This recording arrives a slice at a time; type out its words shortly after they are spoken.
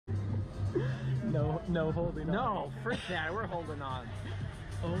No holding on. No, freak that. We're holding on.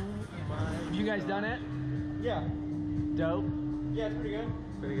 Oh my. You guys done it? Yeah. Dope. Yeah, it's pretty good.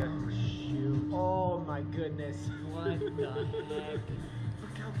 Pretty good. Shoot. Oh my goodness. What the heck?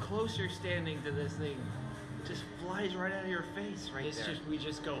 Look how close you're standing to this thing. It just flies right out of your face right there. We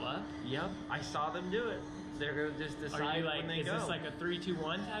just go up? Yep, I saw them do it. They're gonna just decide Are you like, when they is go. this like a 3, 2,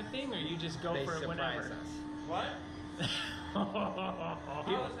 1 type thing, or you just go They for it surprise whenever? us. What? Oh, I was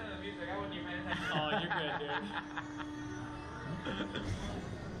listening to the music. I wasn't even paying attention. you're good, dude.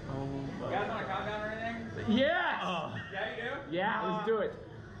 Oh You my. guys want a countdown or anything? Yes! Oh. Yeah, you do? Yeah, let's do it.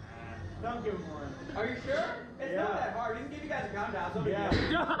 Don't give him one. Are you sure? It's Yeah. not that hard. You can give you guys a countdown. So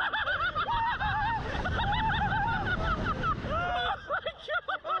Yeah.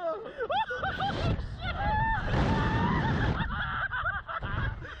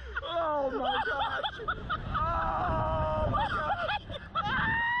 Oh my gosh! Oh my gosh!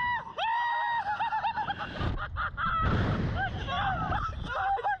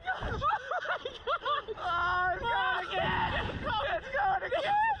 Oh, it's going again! It's going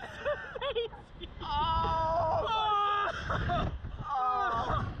again! Oh!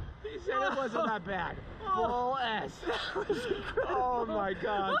 Oh! He said it wasn't that bad. Full S. Oh my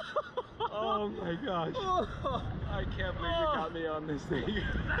gosh. Oh my gosh. I can't believe you got me on this thing.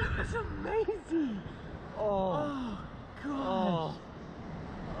 That's amazing. Oh. Gosh.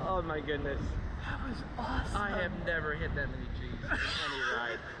 Oh my goodness. That was awesome. I have never hit that many G's in any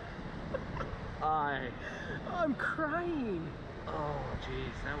ride. I'm crying. Oh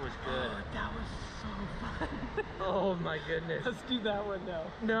jeez, that was good. Oh, that was so fun. Oh my goodness. Let's do that one now.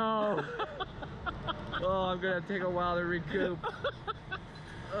 No. Oh, I'm gonna take a while to recoup.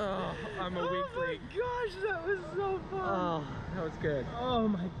 Oh, I'm a weakling. Oh my gosh, that was so fun. Oh, that was good. Oh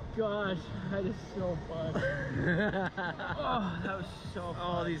my gosh, that is so fun. Oh, that was so fun.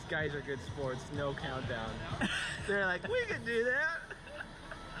 All these guys are good sports. No countdown. They're like, we can do that.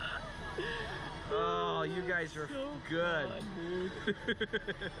 Oh, you guys are so good. fun, dude.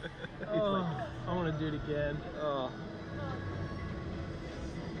 Oh, I want to do it again. Oh.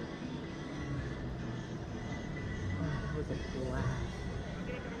 It was a blast.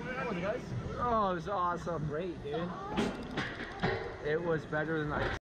 Oh, it was awesome. Great, dude. It was better than I